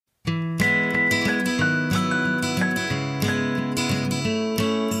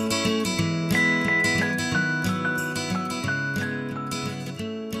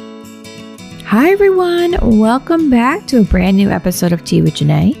Hi everyone, welcome back to a brand new episode of Tea with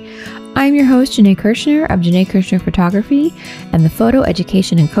Janae. I'm your host, Janae Kirshner of Janae Kirshner Photography and the photo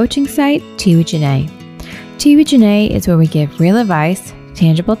education and coaching site, Tea with Janae. Tea with Janae is where we give real advice,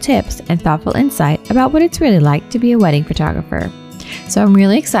 tangible tips, and thoughtful insight about what it's really like to be a wedding photographer. So I'm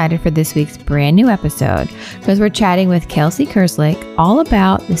really excited for this week's brand new episode because we're chatting with Kelsey Kerslick all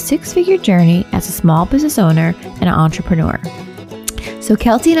about the six-figure journey as a small business owner and an entrepreneur. So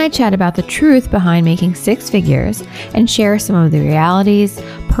Kelsey and I chat about the truth behind making six figures and share some of the realities,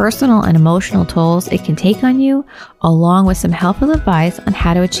 personal and emotional tolls it can take on you, along with some helpful advice on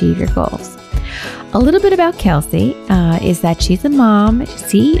how to achieve your goals. A little bit about Kelsey is that she's a mom,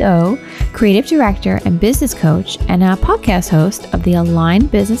 CEO, creative director, and business coach, and a podcast host of the Align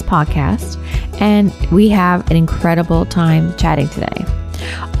Business Podcast, and we have an incredible time chatting today.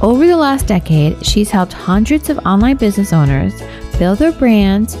 Over the last decade, she's helped hundreds of online business owners build their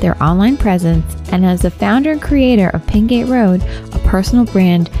brands, their online presence, and as the founder and creator of Pingate Road, a personal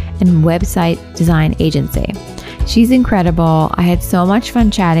brand and website design agency. She's incredible. I had so much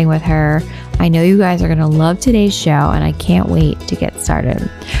fun chatting with her. I know you guys are going to love today's show, and I can't wait to get started.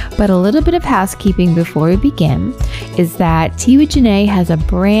 But a little bit of housekeeping before we begin is that Tea with Janae has a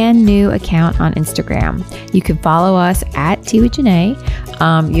brand new account on Instagram. You can follow us at Tea with Janae.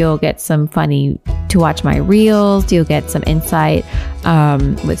 You'll get some funny to watch my reels. You'll get some insight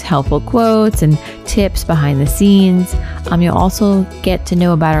with helpful quotes and tips behind the scenes. You'll also get to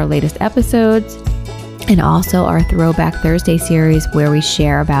know about our latest episodes and also our Throwback Thursday series where we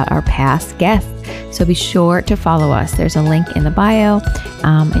share about our past guests. So be sure to follow us. There's a link in the bio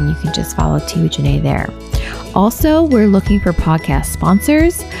and you can just follow Tea with Janae there. Also, we're looking for podcast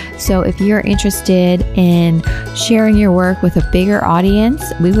sponsors. So if you're interested in sharing your work with a bigger audience,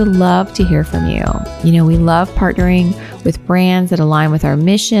 we would love to hear from you. You know, we love partnering with brands that align with our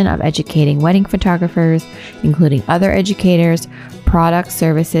mission of educating wedding photographers, including other educators, products,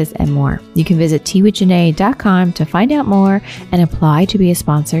 services, and more. You can visit teawithjanae.com to find out more and apply to be a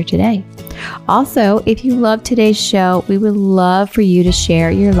sponsor today. Also, if you love today's show, we would love for you to share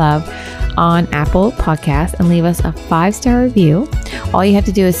your love on Apple Podcasts and leave us a 5-star review. All you have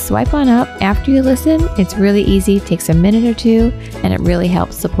to do is swipe on up after you listen. It's really easy, takes a minute or two, and it really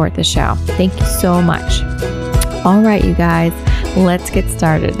helps support the show. Thank you so much. All right, you guys, let's get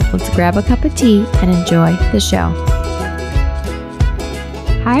started. Let's grab a cup of tea and enjoy the show.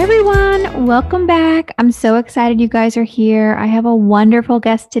 Hi, everyone. Welcome back. I'm so excited you guys are here. I have a wonderful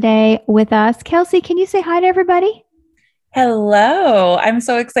guest today with us. Kelsey, can you say hi to everybody? Hello. I'm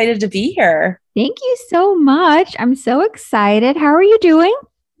so excited to be here. Thank you so much. I'm so excited. How are you doing?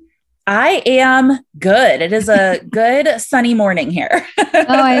 I am good. It is a good sunny morning here. Oh,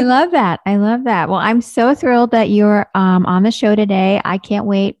 I love that. I love that. Well, I'm so thrilled that you're on the show today. I can't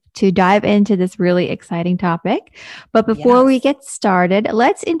wait to dive into this really exciting topic. But before we get started,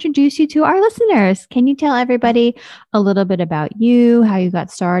 let's introduce you to our listeners. Can you tell everybody a little bit about you, how you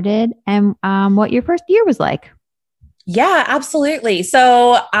got started, and what your first year was like? Yeah, absolutely.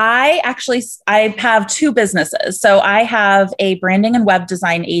 So I have two businesses. So I have a branding and web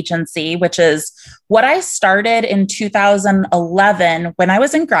design agency, which is what I started in 2011 when I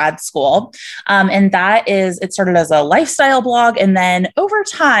was in grad school. And it started as a lifestyle blog and then over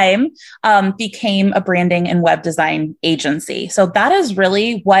time became a branding and web design agency. So that is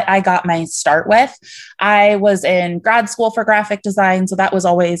really what I got my start with. I was in grad school for graphic design. So that was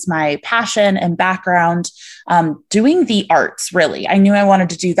always my passion and background, doing the arts, really. I knew I wanted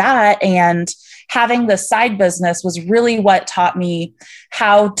to do that. And having the side business was really what taught me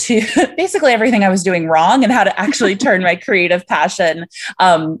how to basically everything I was doing wrong and how to actually turn my creative passion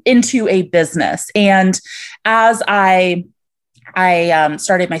into a business. And as I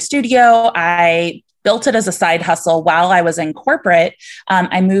started my studio, I built it as a side hustle while I was in corporate.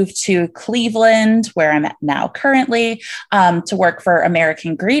 I moved to Cleveland, where I'm at now currently, to work for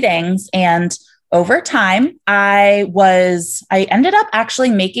American Greetings. And over time, I ended up actually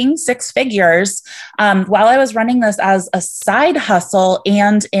making six figures while I was running this as a side hustle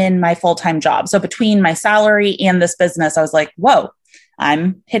and in my full-time job. So between my salary and this business, I was like, whoa,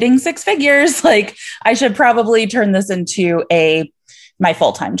 I'm hitting six figures. Like I should probably turn this into my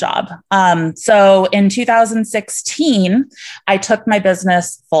full-time job. So in 2016, I took my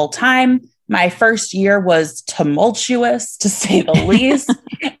business full-time. My first year was tumultuous, to say the least.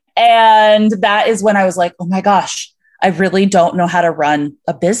 And that is when I was like, oh my gosh, I really don't know how to run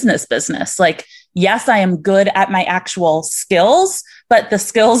a business. Like, yes, I am good at my actual skills, but the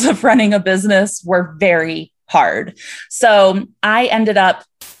skills of running a business were very hard. So I ended up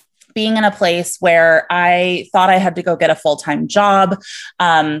being in a place where I thought I had to go get a full-time job.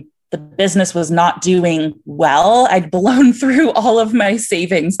 the business was not doing well. I'd blown through all of my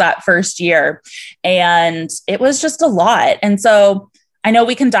savings that first year, and it was just a lot. And so I know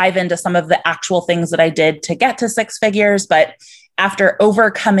we can dive into some of the actual things that I did to get to six figures, but after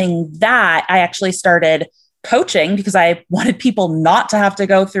overcoming that, I actually started coaching because I wanted people not to have to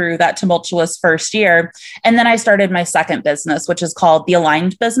go through that tumultuous first year. And then I started my second business, which is called The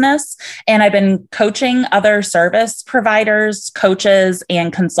Aligned Business. And I've been coaching other service providers, coaches,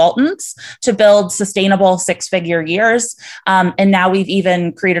 and consultants to build sustainable six-figure years. And now we've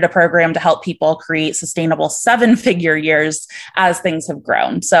even created a program to help people create sustainable seven-figure years as things have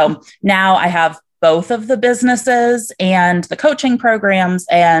grown. So now I have both of the businesses and the coaching programs,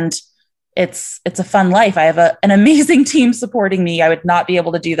 and it's a fun life. I have an amazing team supporting me. I would not be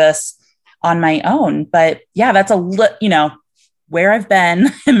able to do this on my own, but yeah, that's where I've been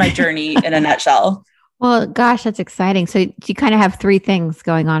in my journey in a nutshell. Well, gosh, that's exciting. So you kind of have three things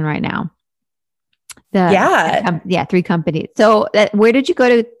going on right now. Three companies. So where did you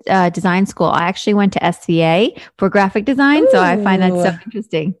go to design school? I actually went to SVA for graphic design. Ooh. So I find that so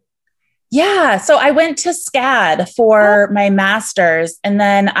interesting. Yeah. So I went to SCAD for my master's, and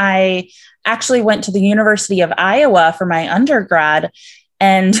then I actually went to the University of Iowa for my undergrad.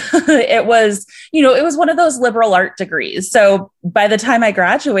 And it was one of those liberal art degrees. So by the time I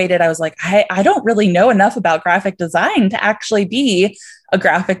graduated, I was like, I don't really know enough about graphic design to actually be a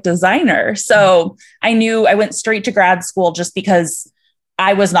graphic designer. So I knew I went straight to grad school just because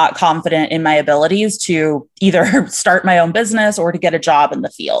I was not confident in my abilities to either start my own business or to get a job in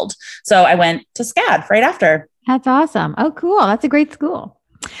the field. So I went to SCAD right after. That's awesome. Oh, cool. That's a great school.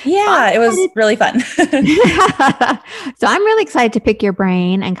 Yeah, it was really fun. So I'm really excited to pick your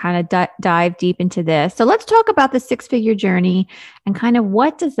brain and kind of dive deep into this. So let's talk about the six-figure journey and kind of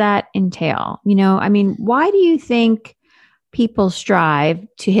what does that entail? Why do you think people strive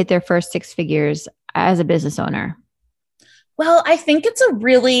to hit their first six figures as a business owner? Well, I think it's a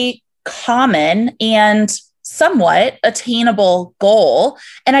really common and somewhat attainable goal.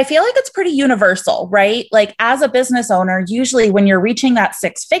 And I feel like it's pretty universal, right? Like as a business owner, usually when you're reaching that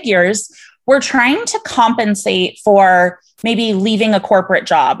six figures, we're trying to compensate for maybe leaving a corporate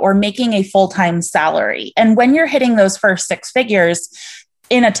job or making a full-time salary. And when you're hitting those first six figures,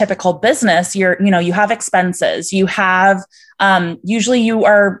 in a typical business, you have expenses, you have, usually you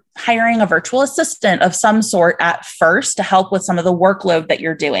are hiring a virtual assistant of some sort at first to help with some of the workload that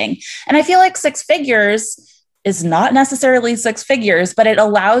you're doing. And I feel like six figures is not necessarily six figures, but it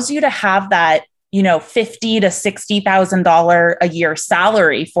allows you to have that, $50,000 to $60,000 a year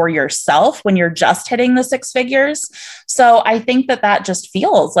salary for yourself when you're just hitting the six figures. So I think that just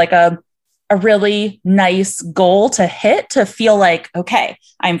feels like a really nice goal to hit, to feel like, okay,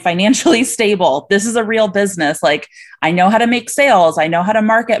 I'm financially stable. This is a real business. Like I know how to make sales. I know how to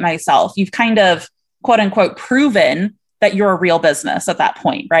market myself. You've kind of quote unquote proven that you're a real business at that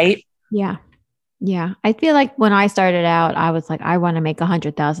point, right? Yeah. Yeah. I feel like when I started out, I was like, I want to make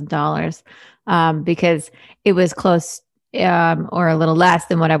 $100,000 because it was close or a little less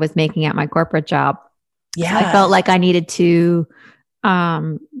than what I was making at my corporate job. Yeah. So I felt like I needed to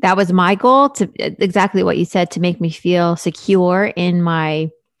that was my goal, to exactly what you said, to make me feel secure in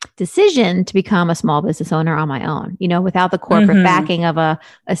my decision to become a small business owner on my own, without the corporate backing of a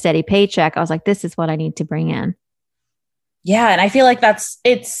steady paycheck. I was like, this is what I need to bring in. Yeah. And I feel like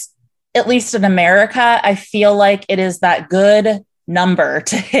it's, at least in America, I feel like it is that good number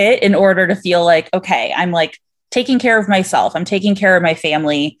to hit in order to feel like, okay, I'm like taking care of myself. I'm taking care of my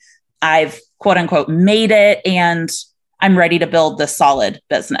family. I've quote unquote made it, and I'm ready to build this solid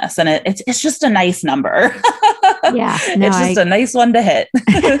business. And it's just a nice number. Yeah. It's just a nice one to hit.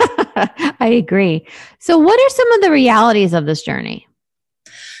 I agree. So what are some of the realities of this journey?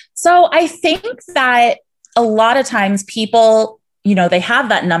 So I think that a lot of times people, they have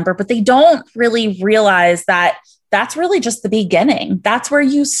that number, but they don't really realize that that's really just the beginning. That's where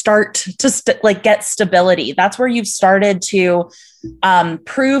you start to get stability. That's where you've started to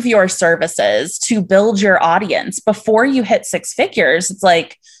prove your services, to build your audience before you hit six figures. It's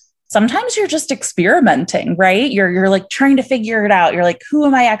like, sometimes you're just experimenting, right? You're like trying to figure it out. You're like, who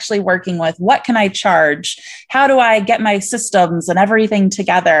am I actually working with? What can I charge? How do I get my systems and everything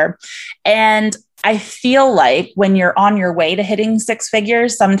together? And I feel like when you're on your way to hitting six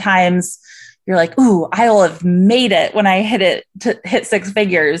figures, sometimes you're like, ooh, I will have made it when I hit six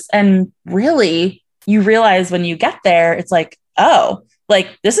figures. And really, you realize when you get there, it's like, oh,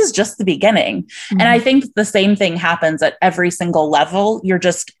 like this is just the beginning. Mm-hmm. And I think the same thing happens at every single level. You're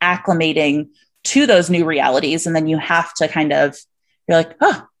just acclimating to those new realities. And then you have to you're you're like,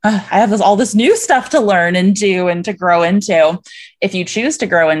 oh, I have all this new stuff to learn and do and to grow into if you choose to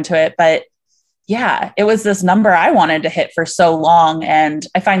grow into it. But yeah, it was this number I wanted to hit for so long. And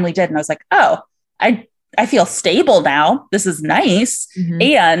I finally did. And I was like, oh, I feel stable now. This is nice. Mm-hmm.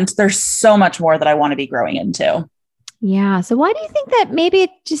 And there's so much more that I want to be growing into. Yeah. So why do you think that maybe it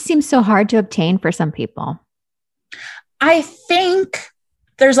just seems so hard to obtain for some people? I think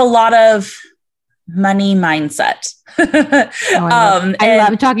there's a lot of money mindset. I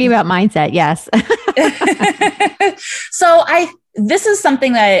love talking about mindset. Yes. So this is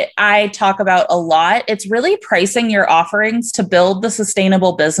something that I talk about a lot. It's really pricing your offerings to build the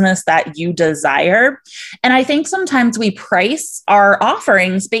sustainable business that you desire. And I think sometimes we price our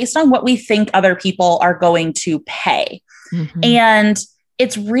offerings based on what we think other people are going to pay. Mm-hmm. And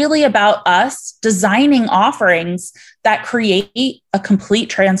it's really about us designing offerings that create a complete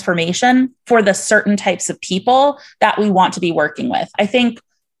transformation for the certain types of people that we want to be working with. I think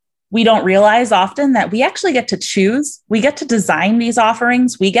we don't realize often that we actually get to choose. We get to design these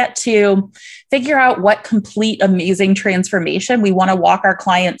offerings. We get to figure out what complete amazing transformation we want to walk our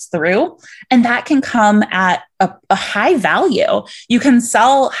clients through. And that can come at a high value. You can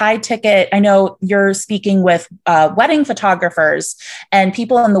sell high ticket. I know you're speaking with wedding photographers and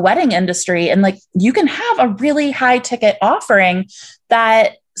people in the wedding industry. And like, you can have a really high ticket offering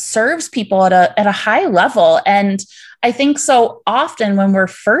that serves people at a high level. And I think so often when we're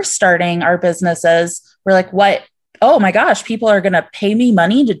first starting our businesses, we're like, what? Oh my gosh, people are going to pay me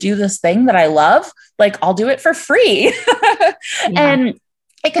money to do this thing that I love. Like, I'll do it for free. Yeah. And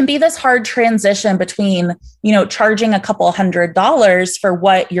it can be this hard transition between, charging a couple $100s for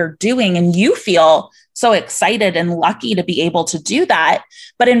what you're doing. And you feel so excited and lucky to be able to do that.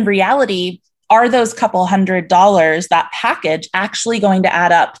 But in reality, are those couple $100, that package, actually going to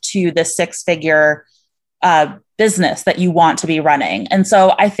add up to the 6-figure business that you want to be running? And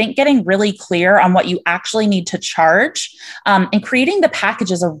so I think getting really clear on what you actually need to charge and creating the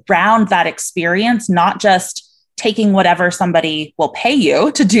packages around that experience, not just taking whatever somebody will pay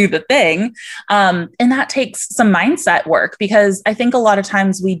you to do the thing. And that takes some mindset work, because I think a lot of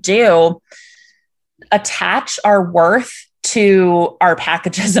times we do attach our worth to our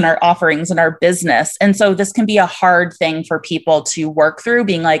packages and our offerings and our business. And so this can be a hard thing for people to work through,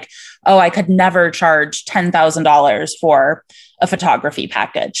 being like, oh, I could never charge $10,000 for a photography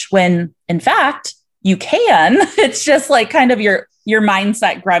package, when in fact you can. It's just like kind of your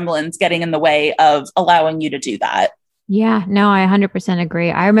mindset gremlins getting in the way of allowing you to do that. Yeah, no, I 100% agree.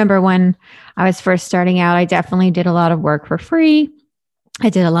 I remember when I was first starting out, I definitely did a lot of work for free. I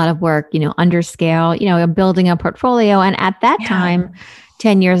did a lot of work, under scale, building a portfolio. And at that time,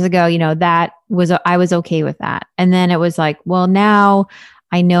 10 years ago, I was okay with that. And then it was like, well, now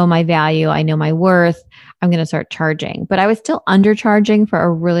I know my value. I know my worth. I'm going to start charging. But I was still undercharging for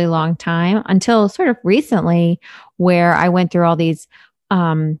a really long time until sort of recently, where I went through all these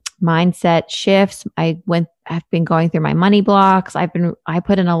mindset shifts. I've been going through my money blocks. I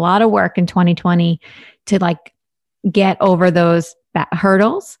put in a lot of work in 2020 to get over those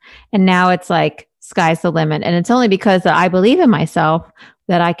hurdles. And now it's like, sky's the limit. And it's only because I believe in myself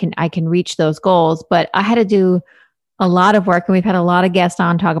that I can reach those goals. But I had to do a lot of work, and we've had a lot of guests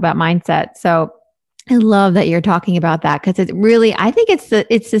on talk about mindset. So I love that you're talking about that, because it really, I think it's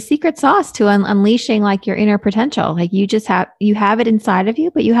the secret sauce to unleashing your inner potential. Like you have it inside of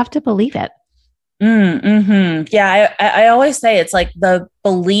you, but you have to believe it. Mm-hmm. Yeah. I always say it's like the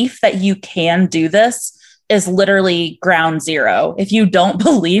belief that you can do this is literally ground zero. If you don't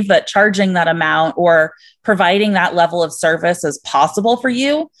believe that charging that amount or providing that level of service is possible for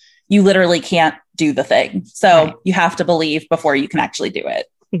you, you literally can't do the thing. So You have to believe before you can actually do it.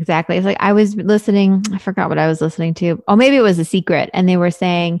 Exactly. It's like I was listening, I forgot what I was listening to. Oh, maybe it was The Secret. And they were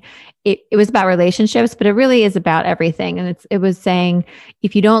saying it was about relationships, but it really is about everything. And it was saying,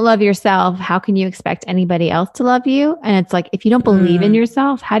 if you don't love yourself, how can you expect anybody else to love you? And it's like, if you don't believe in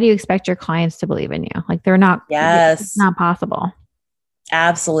yourself, how do you expect your clients to believe in you? Like they're not, it's not possible.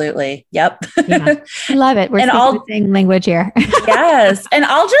 Absolutely. Yep. Yeah. I love it. We're speaking the same language here. Yes. And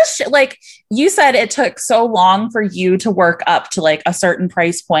I'll just you said it took so long for you to work up to a certain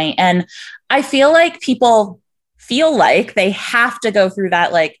price point. And I feel like people feel like they have to go through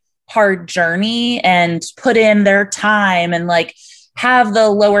that hard journey and put in their time and have the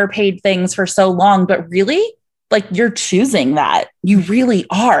lower paid things for so long. But really, you're choosing that. You really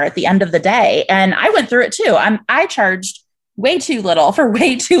are at the end of the day. And I went through it too. I charged way too little for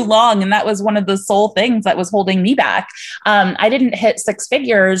way too long. And that was one of the sole things that was holding me back. I didn't hit 6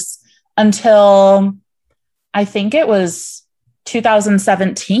 figures until I think it was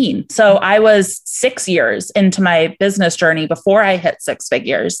 2017. So I was 6 years into my business journey before I hit six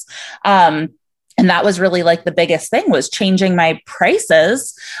figures. And that was really like the biggest thing, was changing my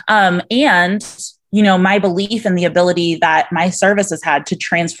prices. And my belief in the ability that my services had to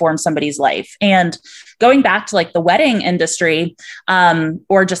transform somebody's life. And going back to like the wedding industry,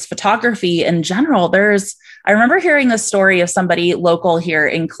 or just photography in general, I remember hearing the story of somebody local here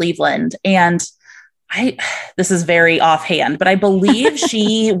in Cleveland, and this is very offhand, but I believe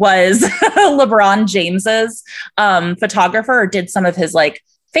she was LeBron James's photographer, or did some of his like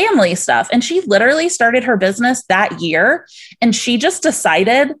family stuff. And she literally started her business that year. And she just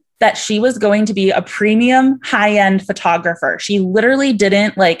decided that she was going to be a premium high-end photographer. She literally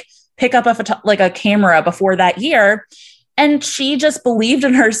didn't like pick up a camera before that year. And she just believed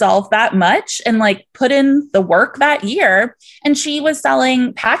in herself that much and like put in the work that year. And she was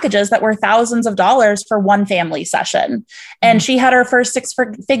selling packages that were thousands of dollars for one family session. And she had her first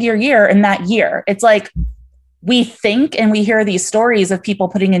six-figure year in that year. It's like, we think and we hear these stories of people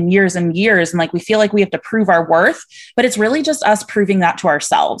putting in years and years, and like we feel like we have to prove our worth, but it's really just us proving that to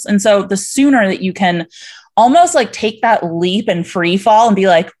ourselves. And so the sooner that you can almost like take that leap and free fall and be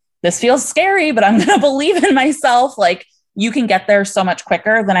like, this feels scary, but I'm going to believe in myself, like you can get there so much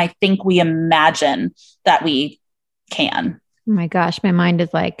quicker than I think we imagine that we can. Oh my gosh, my mind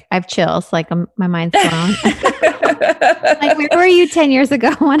is like, I have chills. Like my mind's blown. Like, where were you 10 years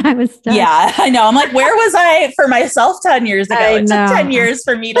ago when I was done? Yeah, I know. I'm like, where was I for myself 10 years ago? It took 10 years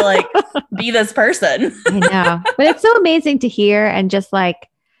for me to like be this person. I know. But it's so amazing to hear, and just like,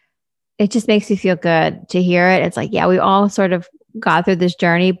 it just makes you feel good to hear it. It's like, yeah, we all sort of got through this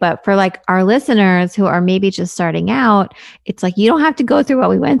journey, but for like our listeners who are maybe just starting out, it's like, you don't have to go through what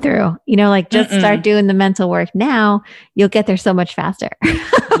we went through, like just start doing the mental work now. You'll get there so much faster.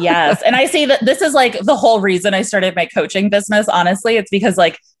 Yes. And I see that this is like the whole reason I started my coaching business. Honestly, it's because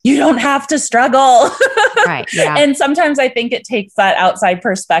like, you don't have to struggle. Right. Yeah. And sometimes I think it takes that outside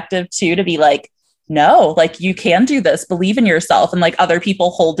perspective too, to be like, no, like you can do this, believe in yourself, and like other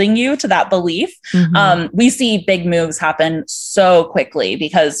people holding you to that belief. We see big moves happen so quickly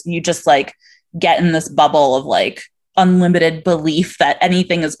because you just like get in this bubble of like unlimited belief that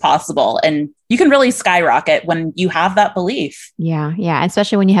anything is possible. And you can really skyrocket when you have that belief. Yeah. Yeah.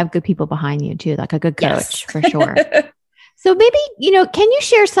 Especially when you have good people behind you too, like a good coach. Yes. For sure. So maybe, can you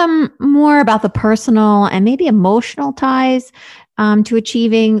share some more about the personal and maybe emotional ties to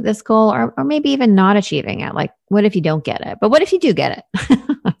achieving this goal, or maybe even not achieving it? Like, what if you don't get it? But what if you do get it?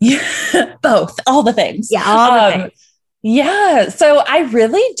 Yeah, both, all the things. Yeah, all the things. Yeah. So I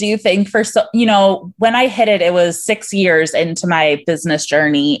really do think when I hit it, it was 6 years into my business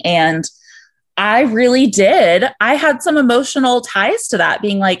journey. And I really did. I had some emotional ties to that,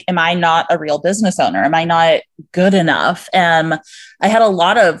 being like, am I not a real business owner? Am I not good enough? I had a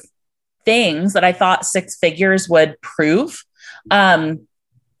lot of things that I thought six figures would prove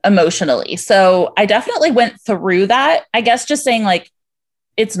emotionally. So I definitely went through that. I guess just saying like,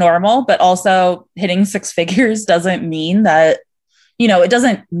 it's normal, but also hitting six figures doesn't mean that, it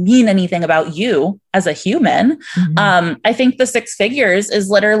doesn't mean anything about you as a human. I think the six figures is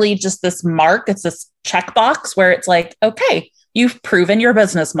literally just this mark. It's this checkbox where it's like, okay, you've proven your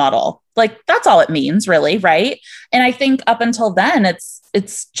business model. Like that's all it means really. Right. And I think up until then,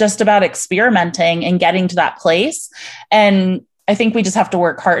 it's just about experimenting and getting to that place. And I think we just have to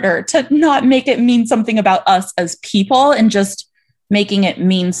work harder to not make it mean something about us as people, and just making it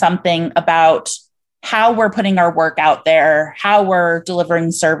mean something about how we're putting our work out there, how we're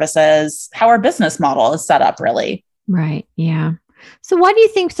delivering services, how our business model is set up really. Right. Yeah. So why do you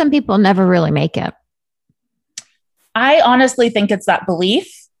think some people never really make it? I honestly think it's that belief.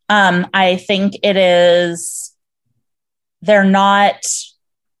 I think it is, they don't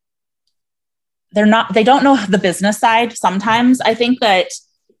know the business side. Sometimes I think that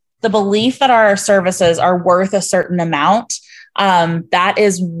the belief that our services are worth a certain amount, that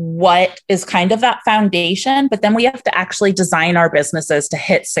is what is kind of that foundation, but then we have to actually design our businesses to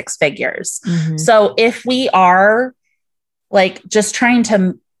hit six figures. So if we are like just trying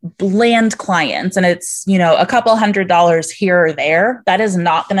to land clients and it's, a couple $100 here or there, that is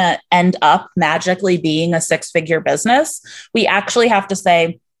not going to end up magically being a six-figure business. We actually have to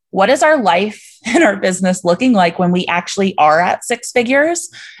say, what is our life and our business looking like when we actually are at six figures?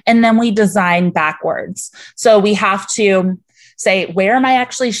 And then we design backwards. So we have to say, where am I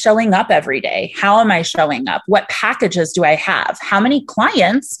actually showing up every day? How am I showing up? What packages do I have? How many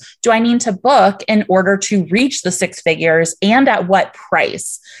clients do I need to book in order to reach the six figures, and at what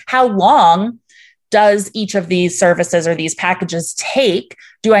price? How long does each of these services or these packages take?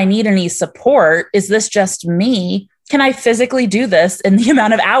 Do I need any support? Is this just me can I physically do this in the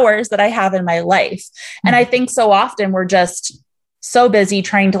amount of hours that I have in my life? And I think so often we're just so busy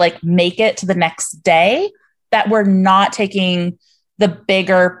trying to like make it to the next day that we're not taking the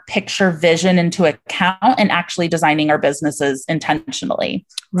bigger picture vision into account and actually designing our businesses intentionally.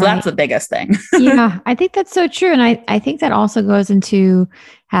 So that's the biggest thing. Yeah, I think that's so true. And I think that also goes into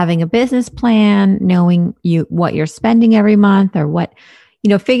having a business plan, knowing what you're spending every month, or what,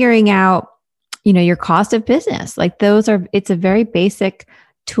 figuring out, your cost of business. Like it's a very basic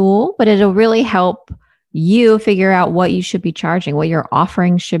tool, but it'll really help you figure out what you should be charging, what your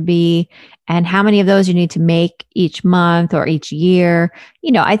offering should be, and how many of those you need to make each month or each year.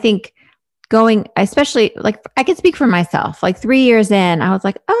 I think especially like I can speak for myself, like 3 years in, I was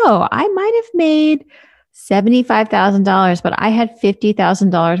like, oh, I might have made $75,000, but I had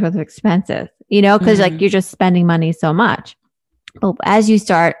 $50,000 worth of expenses, because like you're just spending money so much. But as you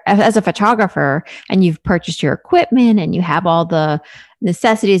start as a photographer and you've purchased your equipment and you have all the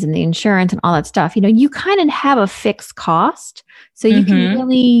necessities and the insurance and all that stuff, you kind of have a fixed cost. So you can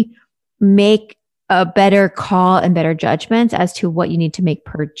really make a better call and better judgments as to what you need to make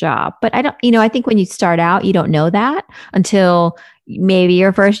per job. But I think when you start out, you don't know that until maybe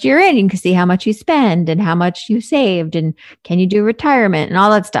your first year in. You can see how much you spend and how much you saved, and can you do retirement and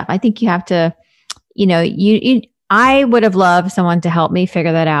all that stuff. I think you have to, I would have loved someone to help me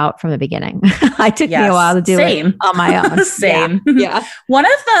figure that out from the beginning. It took me a while to do it on my own. Same. Yeah. One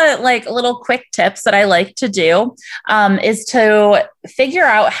of the like little quick tips that I like to do is to figure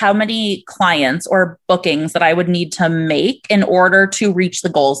out how many clients or bookings that I would need to make in order to reach the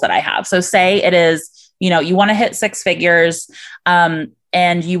goals that I have. So say it is, you want to hit 6 figures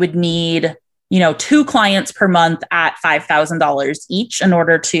and you would need 2 clients per month at $5,000 each in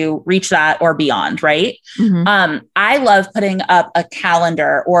order to reach that or beyond. Right. I love putting up a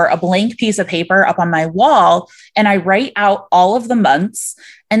calendar or a blank piece of paper up on my wall, and I write out all of the months,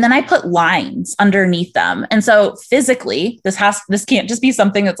 and then I put lines underneath them. And so physically, this can't just be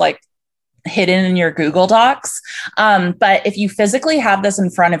something that's like hidden in your Google Docs. But if you physically have this in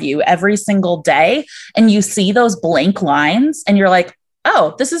front of you every single day and you see those blank lines and you're like,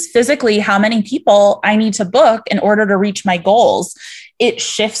 oh, this is physically how many people I need to book in order to reach my goals, it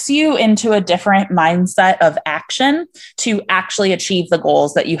shifts you into a different mindset of action to actually achieve the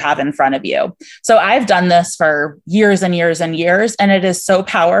goals that you have in front of you. So I've done this for years and years and years, and it is so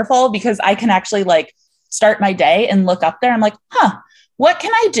powerful because I can actually like start my day and look up there. I'm like, what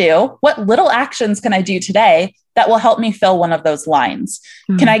can I do? What little actions can I do today that will help me fill one of those lines?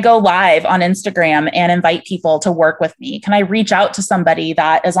 Can I go live on Instagram and invite people to work with me? Can I reach out to somebody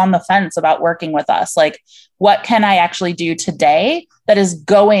that is on the fence about working with us? Like, what can I actually do today that is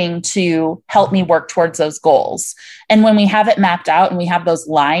going to help me work towards those goals? And when we have it mapped out and we have those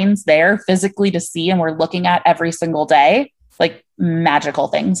lines there physically to see, and we're looking at every single day, like magical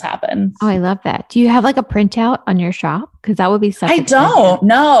things happen. Oh, I love that. Do you have like a printout on your shop? Because that would be such. I don't.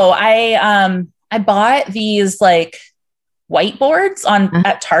 No, I bought these like whiteboards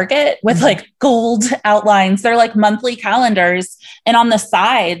at Target with like gold outlines. They're like monthly calendars, and on the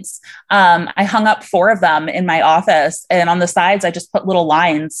sides, I hung up 4 of them in my office. And on the sides, I just put little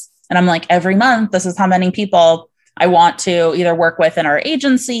lines. And I'm like, every month, this is how many people I want to either work with in our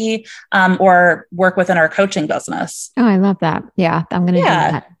agency or work within our coaching business. Oh, I love that. Yeah, I'm going to do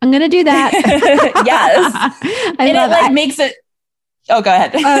that. I'm going to do that. Yes. And it like makes it. Oh, go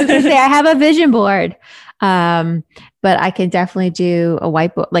ahead. I was going to say, I have a vision board, but I can definitely do a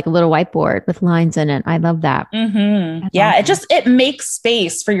whiteboard, like a little whiteboard with lines in it. I love that. Yeah. Awesome. It makes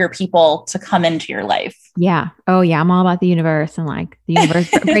space for your people to come into your life. Yeah. Oh yeah. I'm all about the universe, and like the universe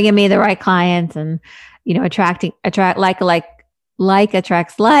bringing me the right clients, and attract like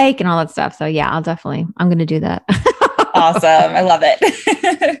attracts like, and all that stuff. So yeah, I'm going to do that. Awesome. I love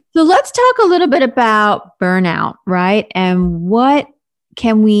it. So let's talk a little bit about burnout, right? And what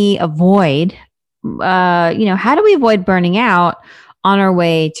can we avoid? How do we avoid burning out on our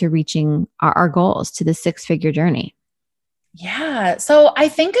way to reaching our goals, to the 6-figure journey? Yeah. So I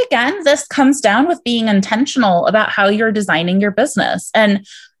think, again, this comes down with being intentional about how you're designing your business. And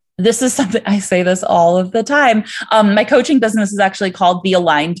this is something I say this all of the time. My coaching business is actually called The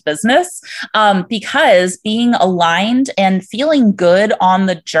Aligned Business because being aligned and feeling good on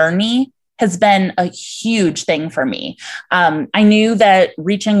the journey has been a huge thing for me. I knew that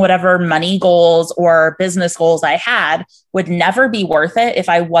reaching whatever money goals or business goals I had would never be worth it if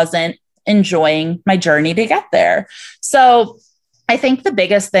I wasn't enjoying my journey to get there. So I think the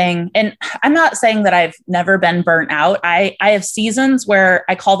biggest thing, and I'm not saying that I've never been burnt out. I have seasons where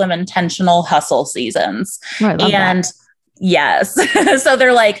I call them intentional hustle seasons. Oh, I love that. Yes. So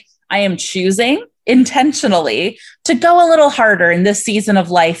they're like, I am choosing intentionally to go a little harder in this season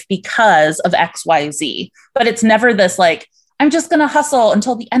of life because of XYZ. But it's never this like, I'm just going to hustle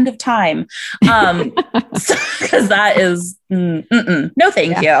until the end of time. Because that is, no,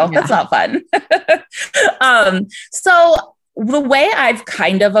 thank you. Yeah. That's not fun. So the way I've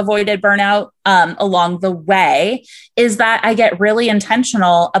kind of avoided burnout along the way is that I get really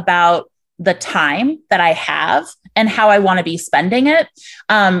intentional about the time that I have and how I want to be spending it,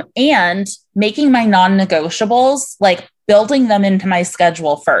 and making my non-negotiables, like building them into my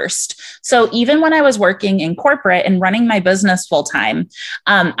schedule first. So even when I was working in corporate and running my business full time,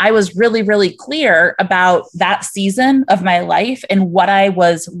 I was really, really clear about that season of my life and what I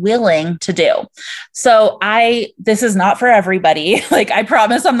was willing to do. So this is not for everybody. Like, I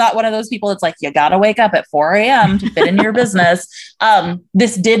promise I'm not one of those people that's like, you got to wake up at 4 a.m. to fit in your business.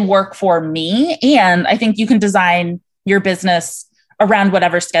 This did work for me. And I think you can design your business around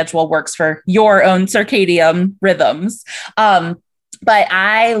whatever schedule works for your own circadian rhythms. But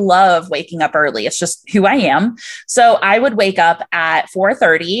I love waking up early. It's just who I am. So I would wake up at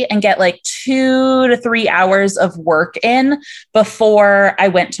 4:30 and get like 2 to 3 hours of work in before I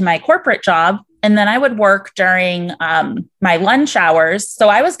went to my corporate job. And then I would work during my lunch hours. So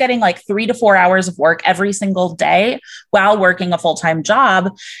I was getting like 3 to 4 hours of work every single day while working a full-time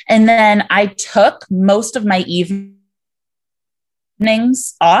job. And then I took most of my evenings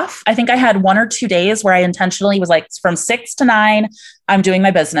off. I think I had 1 or 2 days where I intentionally was like, from 6 to 9, I'm doing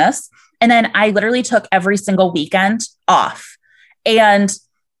my business. And then I literally took every single weekend off. And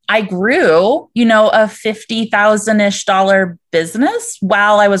I grew, a $50,000-ish business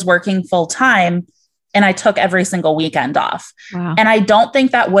while I was working full time. And I took every single weekend off. Wow. And I don't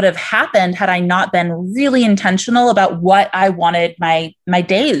think that would have happened had I not been really intentional about what I wanted my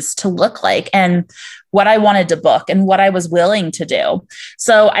days to look like and what I wanted to book and what I was willing to do.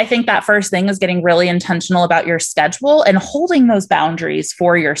 So I think that first thing is getting really intentional about your schedule and holding those boundaries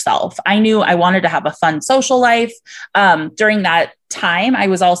for yourself. I knew I wanted to have a fun social life. During that time, I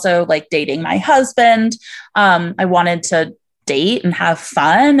was also like dating my husband. I wanted to date and have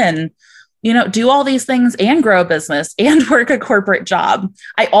fun and do all these things and grow a business and work a corporate job.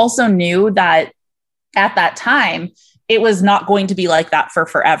 I also knew that at that time, it was not going to be like that for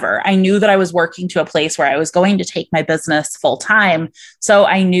forever. I knew that I was working to a place where I was going to take my business full time. So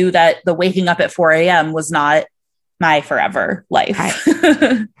I knew that the waking up at 4 a.m. was not my forever life.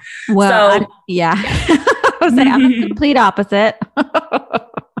 Right. Well, yeah. I was saying I'm the complete opposite.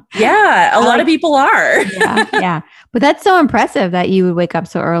 Yeah, a lot of people are. Yeah. But that's so impressive that you would wake up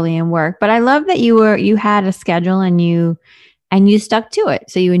so early and work. But I love that you had a schedule and you stuck to it.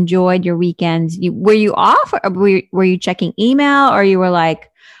 So you enjoyed your weekends. Were you off, or were you checking email, or you were like,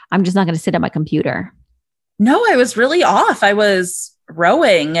 I'm just not going to sit at my computer? No, I was really off. I was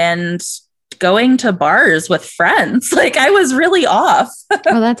rowing and going to bars with friends. Like, I was really off.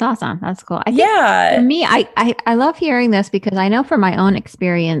 Oh, that's awesome. That's cool. I think for me, I love hearing this because I know from my own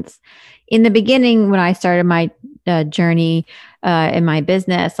experience in the beginning, when I started my journey in my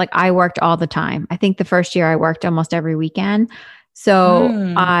business, like I worked all the time. I think the first year I worked almost every weekend.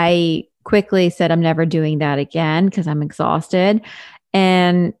 So I quickly said, I'm never doing that again because I'm exhausted.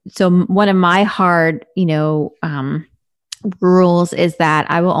 And so one of my hard, rules is that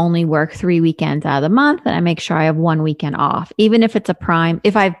I will only work 3 weekends out of the month, and I make sure I have 1 weekend off. Even if it's a prime,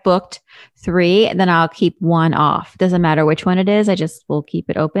 if I've booked 3, then I'll keep 1 off. Doesn't matter which one it is. I just will keep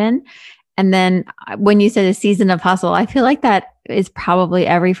it open. And then when you said a season of hustle, I feel like that is probably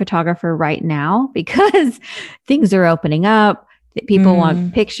every photographer right now because things are opening up. People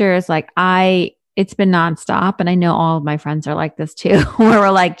want pictures. It's been nonstop. And I know all of my friends are like this too, where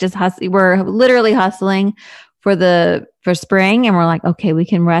we're like just we're literally hustling for spring. And we're like, okay, we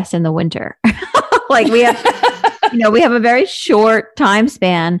can rest in the winter. Like we have, we have a very short time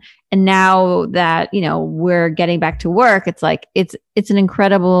span. And now that, we're getting back to work, it's like, it's an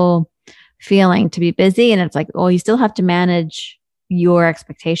incredible feeling to be busy. And it's like, you still have to manage your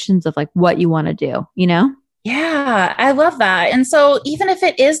expectations of like what you want to do, Yeah, I love that. And so even if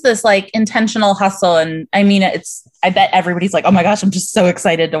it is this like intentional hustle, and I mean, I bet everybody's like, oh my gosh, I'm just so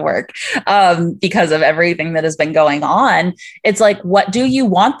excited to work because of everything that has been going on. It's like, what do you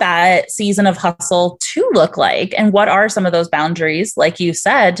want that season of hustle to look like? And what are some of those boundaries, like you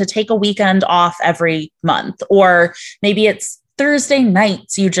said, to take a weekend off every month? Or maybe it's Thursday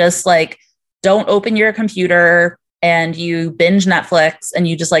nights, you just like don't open your computer and you binge Netflix and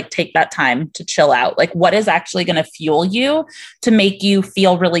you just like take that time to chill out. Like, what is actually going to fuel you to make you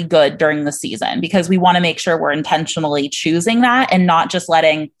feel really good during the season? Because we want to make sure we're intentionally choosing that and not just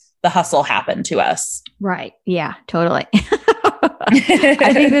letting the hustle happen to us. Right. Yeah, totally.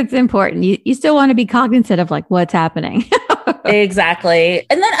 I think that's important. You still want to be cognizant of like what's happening. Exactly.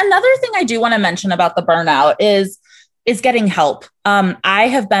 And then another thing I do want to mention about the burnout is getting help. I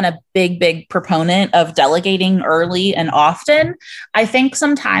have been a big proponent of delegating early and often. I think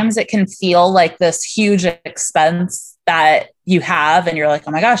sometimes it can feel like this huge expense that you have, and you're like,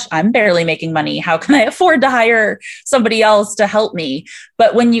 oh my gosh, I'm barely making money. How can I afford to hire somebody else to help me?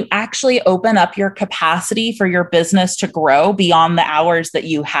 But when you actually open up your capacity for your business to grow beyond the hours that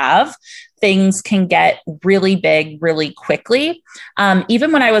you have, things can get really big really quickly.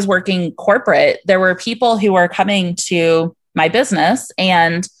 Even when I was working corporate, there were people who were coming to my business,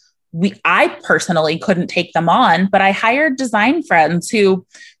 and I personally couldn't take them on, but I hired design friends who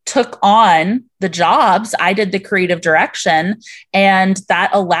took on the jobs. I did the creative direction, and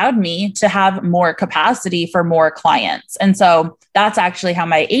that allowed me to have more capacity for more clients. And so that's actually how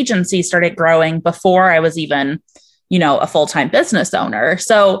my agency started growing before I was even, a full-time business owner.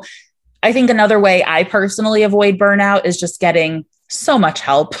 So I think another way I personally avoid burnout is just getting so much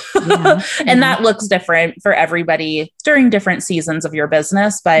help. Yeah. And that looks different for everybody during different seasons of your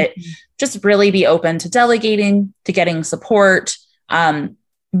business, but just really be open to delegating, to getting support.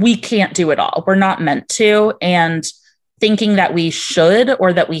 We can't do it all. We're not meant to. And thinking that we should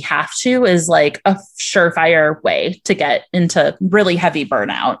or that we have to is like a surefire way to get into really heavy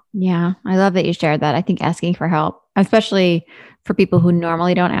burnout. Yeah. I love that you shared that. I think asking for help, especially for people who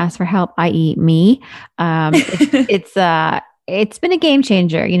normally don't ask for help, i.e. me, it's been a game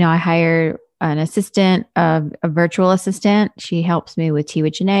changer. I hire an assistant, a virtual assistant. She helps me with Tea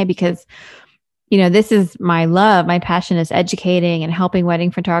with Janae because, this is my love. My passion is educating and helping wedding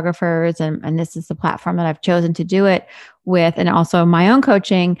photographers. And this is the platform that I've chosen to do it with, and also my own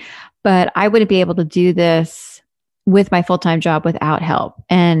coaching. But I wouldn't be able to do this with my full-time job without help.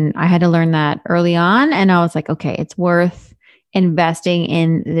 And I had to learn that early on. And I was like, okay, it's worth investing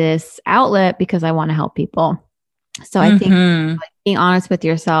in this outlet because I want to help people. So I think like being honest with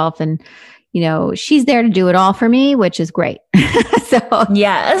yourself, and, she's there to do it all for me, which is great. So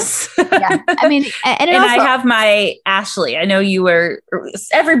yes. Yeah. I mean, and also, I have my Ashley. I know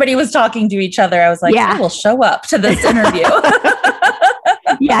everybody was talking to each other. I was like, yeah, I will show up to this interview.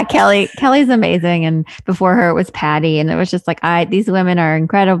 Yeah. Kelly's amazing. And before her, it was Patty. And it was just like, these women are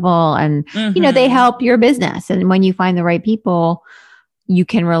incredible. And, they help your business. And when you find the right people, you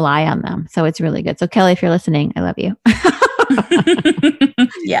can rely on them. So it's really good. So Kelly, if you're listening, I love you.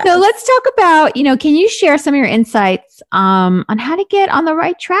 Yeah. So let's talk about, can you share some of your insights on how to get on the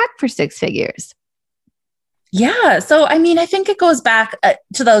right track for six figures? Yeah. So, I think it goes back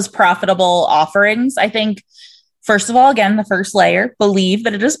to those profitable offerings. I think, first of all, again, the first layer, believe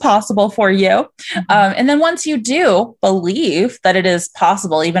that it is possible for you. And then once you do believe that it is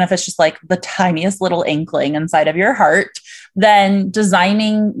possible, even if it's just like the tiniest little inkling inside of your heart, then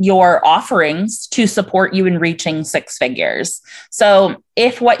designing your offerings to support you in reaching six figures. So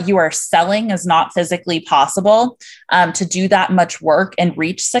if what you are selling is not physically possible to do that much work and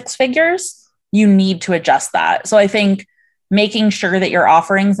reach six figures, you need to adjust that. So I think making sure that your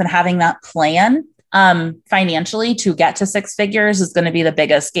offerings and having that plan financially to get to six figures is going to be the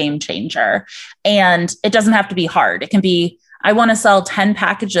biggest game changer. And it doesn't have to be hard. It can be, I want to sell 10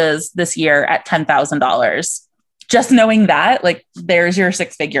 packages this year at $10,000. Just knowing that, like, there's your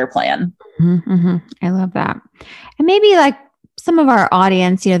six-figure plan. I love that. And maybe like some of our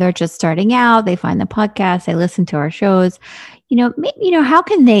audience, they're just starting out, they find the podcast, they listen to our shows, how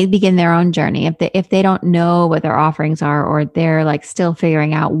can they begin their own journey if they don't know what their offerings are, or they're like still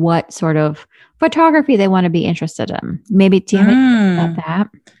figuring out what sort of photography they want to be interested in? Maybe do you have about that?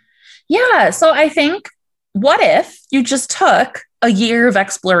 Yeah. So I think, what if you just took a year of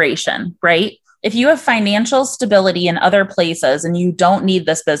exploration, right? If you have financial stability in other places and you don't need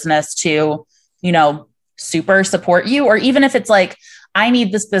this business to, super support you, or even if it's like, I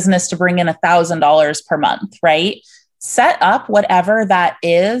need this business to bring in $1,000 per month, right? Set up whatever that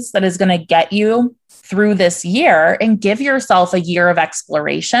is going to get you through this year, and give yourself a year of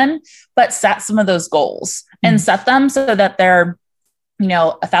exploration, but set some of those goals and set them so that they're,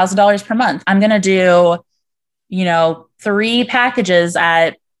 $1,000 per month. I'm going to do, 3 packages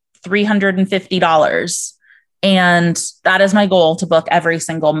at $350. And that is my goal, to book every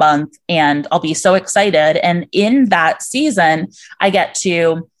single month. And I'll be so excited. And in that season, I get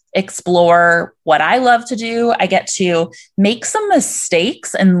to explore what I love to do. I get to make some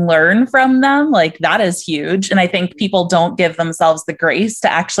mistakes and learn from them. Like, that is huge. And I think people don't give themselves the grace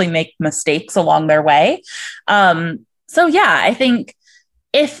to actually make mistakes along their way. So yeah, I think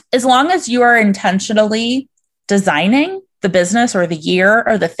as long as you are intentionally designing the business or the year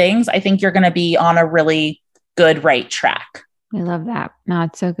or the things, I think you're going to be on a really good right track. I love that. No,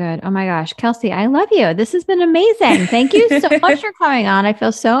 it's so good. Oh my gosh, Kelsey, I love you. This has been amazing. Thank you so much for coming on. I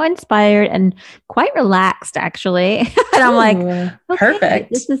feel so inspired and quite relaxed, actually. And I'm like, okay,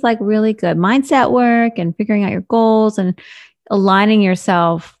 perfect. This is like really good mindset work and figuring out your goals and aligning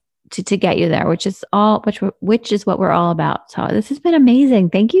yourself to get you there, which is what we're all about. So this has been amazing.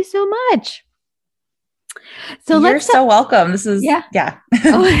 Thank you so much. So you're so welcome. This is great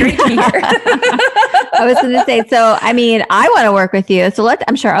to be here. I was going to say, so I mean, I want to work with you. So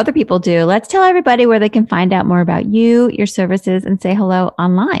I'm sure other people do. Let's tell everybody where they can find out more about you, your services, and say hello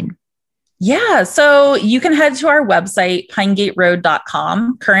online. Yeah. So you can head to our website,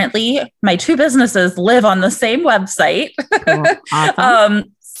 pinegateroad.com. Currently, my two businesses live on the same website. Cool.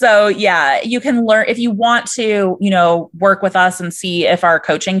 Awesome. So yeah, you can learn if you want to, work with us and see if our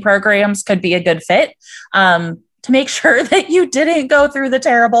coaching programs could be a good fit, to make sure that you didn't go through the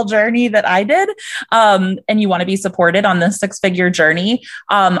terrible journey that I did. And you want to be supported on this 6-figure journey.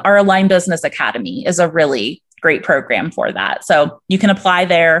 Our Align Business Academy is a really great program for that. So you can apply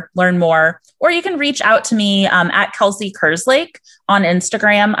there, learn more, or you can reach out to me at Kelsey Kerslake on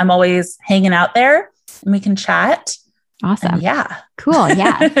Instagram. I'm always hanging out there and we can chat. Awesome. And yeah. Cool.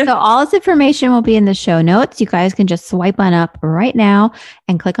 Yeah. So all this information will be in the show notes. You guys can just swipe on up right now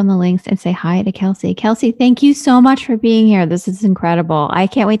and click on the links and say hi to Kelsey. Kelsey, thank you so much for being here. This is incredible. I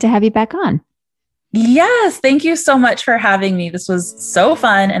can't wait to have you back on. Yes. Thank you so much for having me. This was so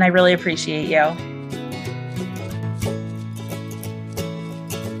fun and I really appreciate you.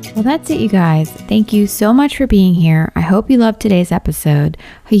 Well, that's it, you guys. Thank you so much for being here. I hope you loved today's episode.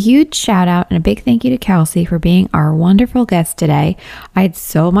 A huge shout out and a big thank you to Kelsey for being our wonderful guest today. I had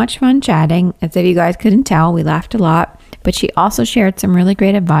so much fun chatting. As if you guys couldn't tell, we laughed a lot, but she also shared some really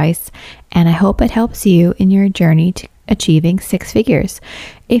great advice, and I hope it helps you in your journey to achieving 6 figures.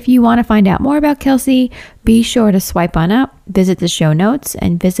 If you want to find out more about Kelsey, be sure to swipe on up, visit the show notes,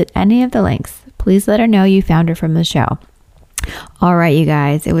 and visit any of the links. Please let her know you found her from the show. All right, you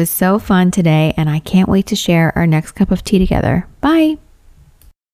guys, it was so fun today, and I can't wait to share our next cup of tea together. Bye.